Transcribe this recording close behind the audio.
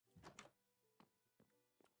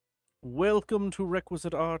Welcome to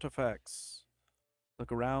Requisite Artifacts.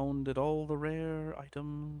 Look around at all the rare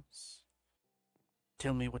items.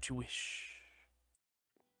 Tell me what you wish.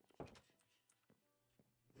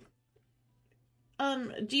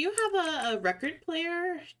 Do you have a record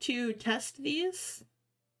player to test these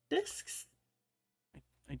discs?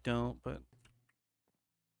 I don't, but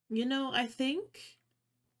You know, I think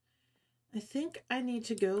I need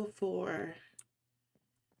to go for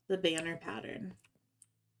the banner pattern.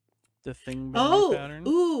 the thing banner pattern.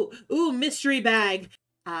 Ooh, mystery bag.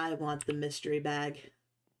 I want the mystery bag.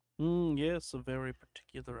 Yes, a very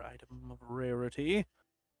particular item of rarity.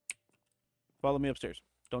 Follow me upstairs.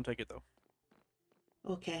 Don't take it, though.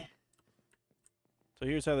 Okay. So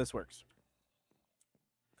here's how this works.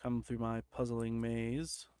 Come through my puzzling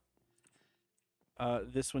maze.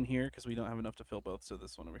 This one here, because we don't have enough to fill both, so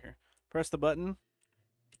this one over here. Press the button.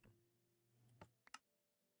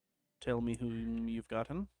 Tell me whom you've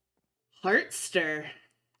gotten. Heartster.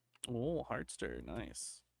 Oh, Heartster,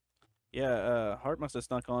 nice. Yeah, Heart must have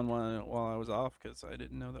snuck on while I was off, because I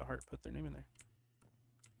didn't know that Heart put their name in there.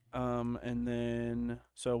 And then,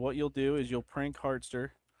 so what you'll do is you'll prank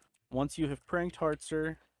Heartster. Once you have pranked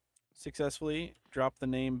Heartster successfully, drop the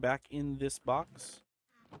name back in this box,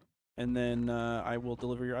 and then I will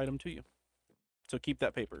deliver your item to you. So keep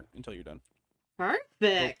that paper until you're done.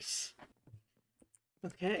 Perfect. Oh.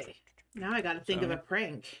 Okay. Now I gotta think of a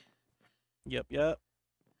prank. Yep.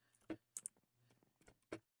 I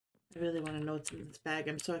really want to know what's in this bag.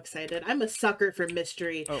 I'm so excited. I'm a sucker for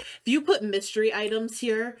mystery. Oh. If you put mystery items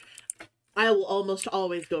here, I will almost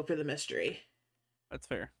always go for the mystery. That's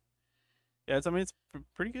fair. Yeah, it's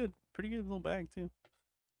pretty good. Pretty good little bag too.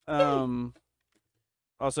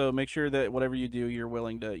 Also make sure that whatever you do, you're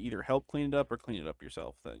willing to either help clean it up or clean it up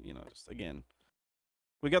yourself. That, just again,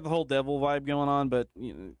 we got the whole devil vibe going on, but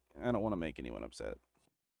I don't want to make anyone upset.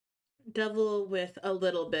 Devil with a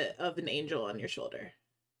little bit of an angel on your shoulder.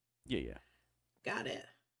 Yeah. Got it.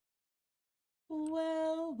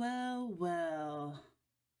 Well.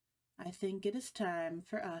 I think it is time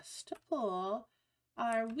for us to pull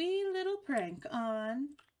our wee little prank on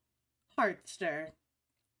Heartster.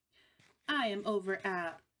 I am over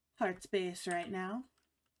at Heartspace right now.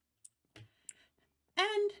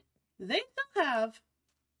 And they still have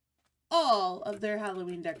all of their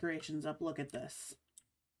Halloween decorations up. Look at this.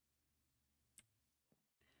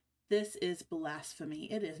 This is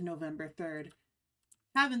blasphemy. It is November 3rd.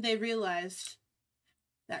 Haven't they realized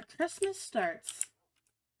that Christmas starts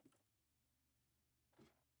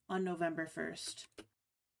on November 1st?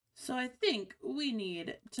 So I think we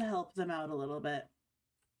need to help them out a little bit.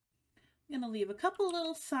 I'm going to leave a couple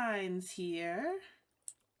little signs here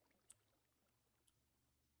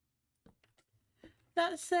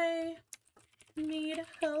that say, need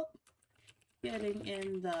help getting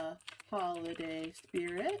in the holiday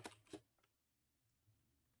spirit.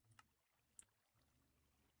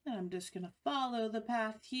 And I'm just going to follow the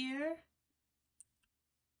path here.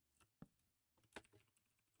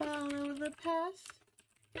 Follow the path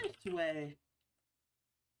this way.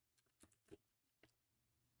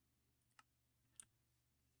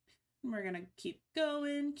 And we're going to keep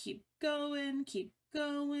going.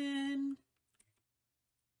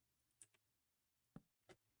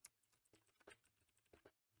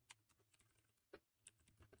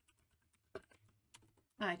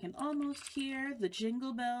 I can almost hear the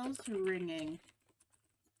jingle bells ringing.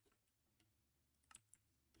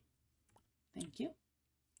 Thank you.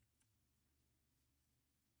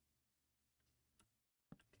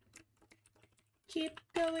 Keep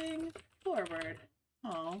going forward.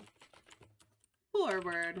 Oh,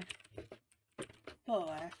 forward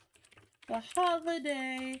for the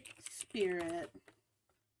holiday spirit.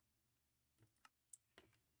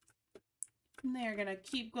 And they're gonna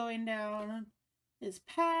keep going down his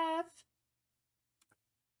path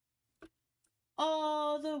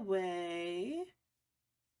all the way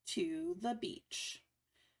to the beach.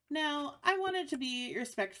 Now, I wanted to be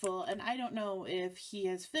respectful, and I don't know if he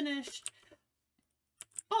has finished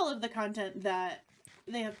all of the content that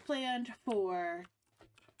they have planned for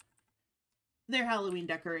their Halloween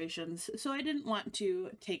decorations, so I didn't want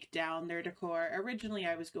to take down their decor. Originally,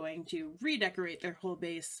 I was going to redecorate their whole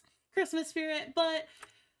base Christmas spirit, but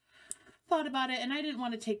thought about it, and I didn't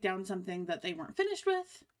want to take down something that they weren't finished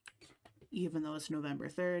with, even though it's November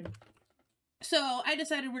 3rd. So I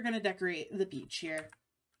decided we're going to decorate the beach here.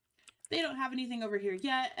 They don't have anything over here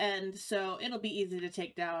yet, and so it'll be easy to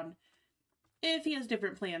take down if he has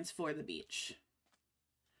different plans for the beach.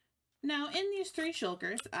 Now, in these 3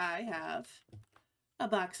 shulkers, I have a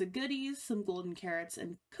box of goodies, some golden carrots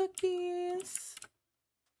and cookies.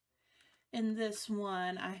 In this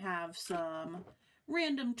one, I have some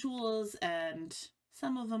random tools, and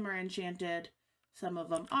some of them are enchanted, some of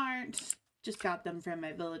them aren't. Just got them from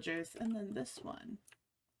my villagers. And then this one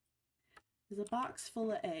is a box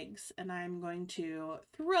full of eggs, and I'm going to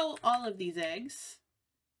throw all of these eggs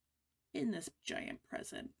in this giant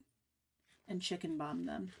present and chicken bomb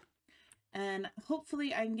them. And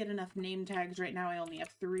hopefully I can get enough name tags. Right now I only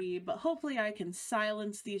have 3, but hopefully I can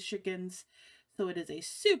silence these chickens so it is a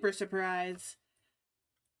super surprise.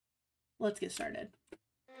 Let's get started.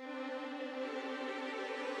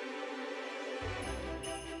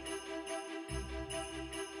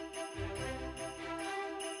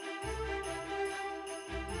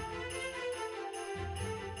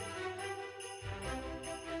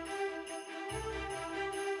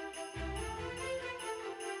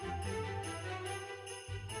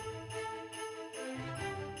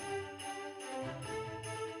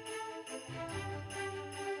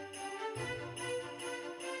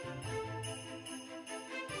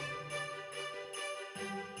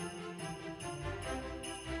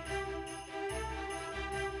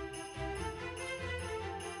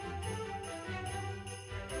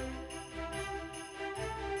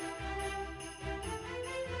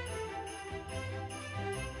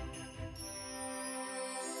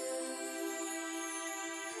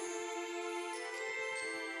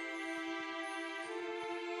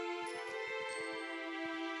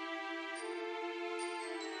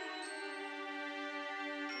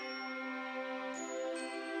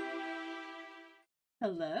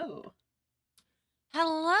 Hello.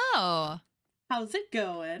 Hello. How's it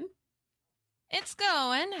going? It's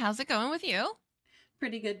going. How's it going with you?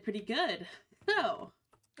 Pretty good, pretty good. So,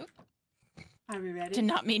 are we ready? Did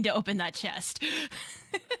not mean to open that chest.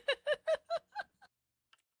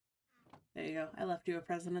 There you go. I left you a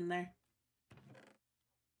present in there.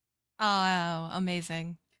 Oh,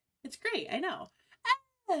 amazing. It's great, I know.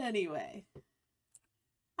 Anyway,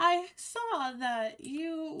 I saw that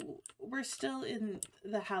you were still in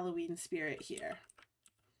the Halloween spirit here.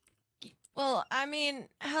 Well, I mean,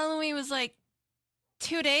 Halloween was like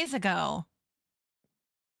 2 days ago.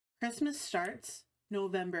 Christmas starts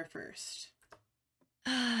November 1st.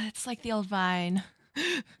 It's like the old vine.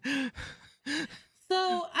 So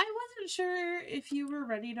I wasn't sure if you were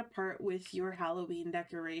ready to part with your Halloween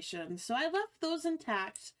decorations, so I left those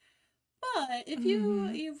intact. But if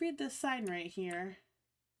you read this sign right here.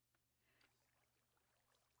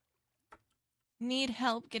 Need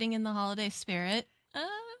help getting in the holiday spirit?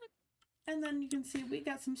 And then you can see we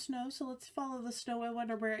got some snow, so let's follow the snow. I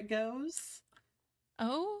wonder where it goes.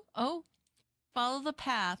 Oh, follow the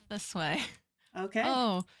path this way. Okay.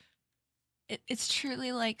 Oh, it's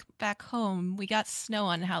truly like back home. We got snow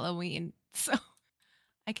on Halloween, so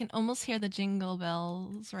I can almost hear the jingle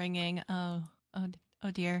bells ringing. Oh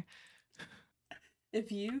dear.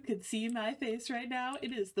 If you could see my face right now,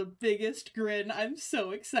 it is the biggest grin. I'm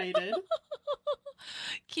so excited.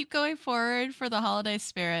 Keep going forward for the holiday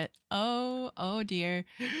spirit. Oh dear.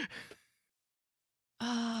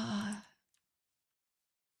 I'm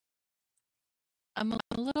a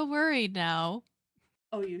little worried now.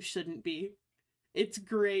 Oh, you shouldn't be. It's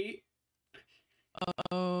great.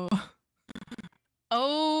 Oh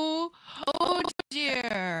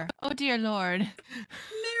dear. Oh dear Lord.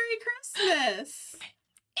 Merry Christmas!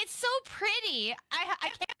 It's so pretty. I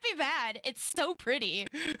can't be mad. It's so pretty.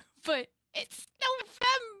 But it's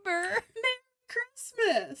November. Merry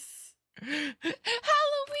Christmas!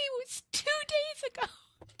 Halloween was 2 days ago.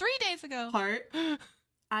 3 days ago. Heart,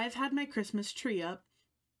 I've had my Christmas tree up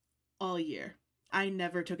all year. I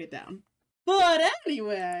never took it down. But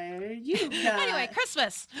anyway, you got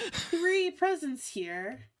Christmas. 3 presents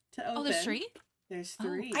here to open. Oh, there's 3? There's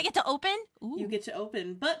 3. Oh, I get to open? Ooh. You get to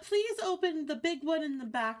open, but please open the big one in the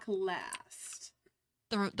back last.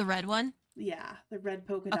 The red one? Yeah, the red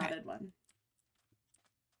polka dotted one.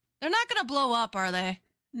 They're not gonna blow up, are they?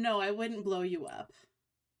 No, I wouldn't blow you up.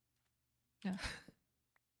 No.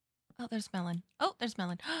 Oh, there's melon. Oh, there's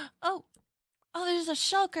melon. Oh, there's a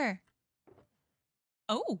shulker.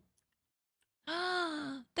 Oh.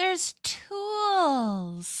 There's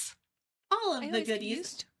tools. All of the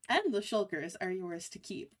goodies and the shulkers are yours to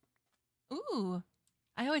keep. Ooh.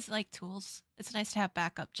 I always like tools. It's nice to have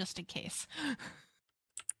backup just in case.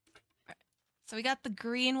 Right. So we got the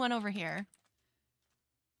green one over here.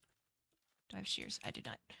 Do I have shears? I do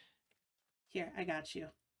not. Here, I got you.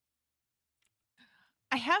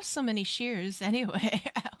 I have so many shears anyway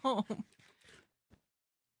at home.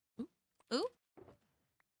 Ooh.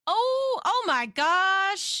 Oh my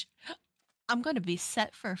gosh. I'm going to be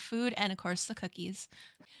set for food and, of course, the cookies.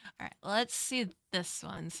 All right, let's see this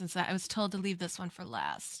one, since I was told to leave this one for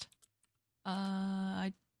last.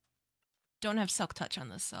 I don't have silk touch on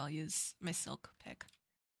this, so I'll use my silk pick.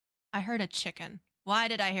 I heard a chicken. Why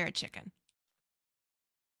did I hear a chicken?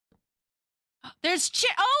 There's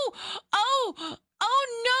oh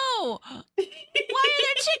no! Why are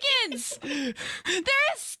there chickens?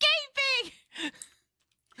 They're escaping.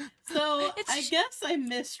 So I guess I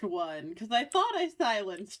missed one because I thought I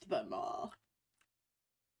silenced them all.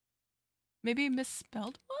 Maybe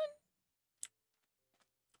misspelled one?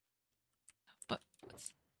 But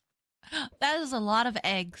that is a lot of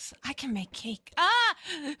eggs. I can make cake. Ah!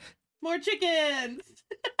 More chickens!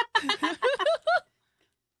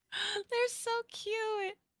 They're so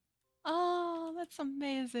cute. Oh, that's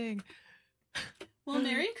amazing. Well,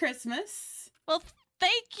 Merry Christmas. Well,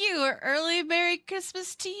 thank you. Early Merry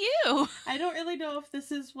Christmas to you. I don't really know if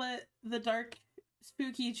this is what the dark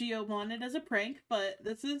spooky Geo wanted as a prank, but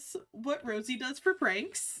this is what Rosie does for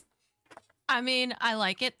pranks. I mean, I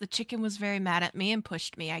like it. The chicken was very mad at me and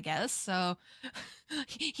pushed me, I guess. So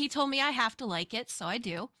he told me I have to like it, so I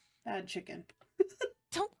do. Bad chicken.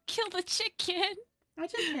 Don't kill the chicken. I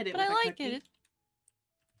just hit it But with I a like cookie.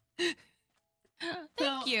 it.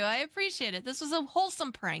 Thank you. I appreciate it. This was a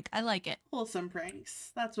wholesome prank. I like it. Wholesome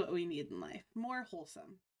pranks. That's what we need in life. More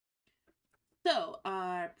wholesome. So,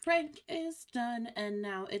 our prank is done, and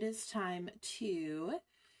now it is time to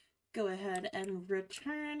go ahead and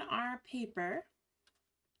return our paper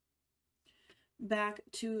back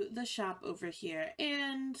to the shop over here.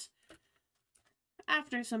 And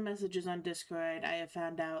after some messages on Discord, I have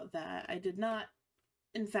found out that I did not,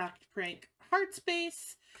 in fact, prank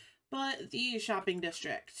Heartspace, but the shopping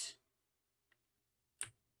district.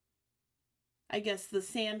 I guess the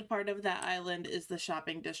sand part of that island is the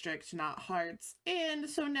shopping district, not Hearts. And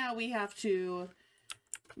so now we have to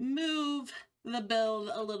move the build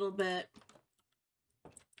a little bit.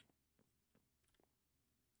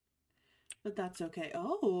 But that's okay.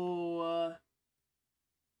 Oh.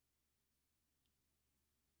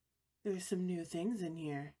 There's some new things in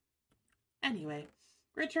here. Anyway,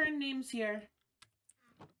 return names here.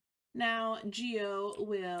 Now Geo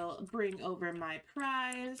will bring over my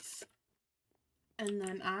prize. And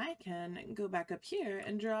then I can go back up here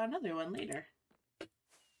and draw another one later.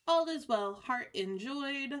 All is well. Heart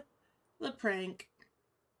enjoyed the prank.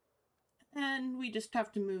 And we just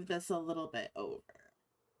have to move this a little bit over.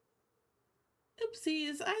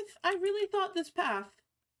 Oopsies. I really thought this path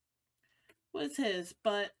was his,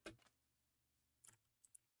 but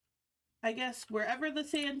I guess wherever the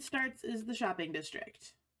sand starts is the shopping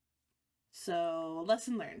district. So,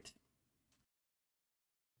 lesson learned.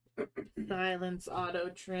 Silence auto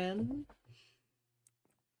trim.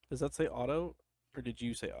 Does that say auto, or did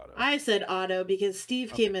you say auto? I said auto because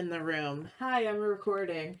Steve came in the room. Hi, I'm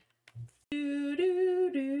recording.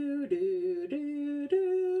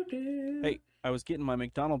 Hey, I was getting my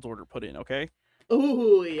McDonald's order put in, okay?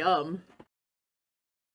 Ooh, yum.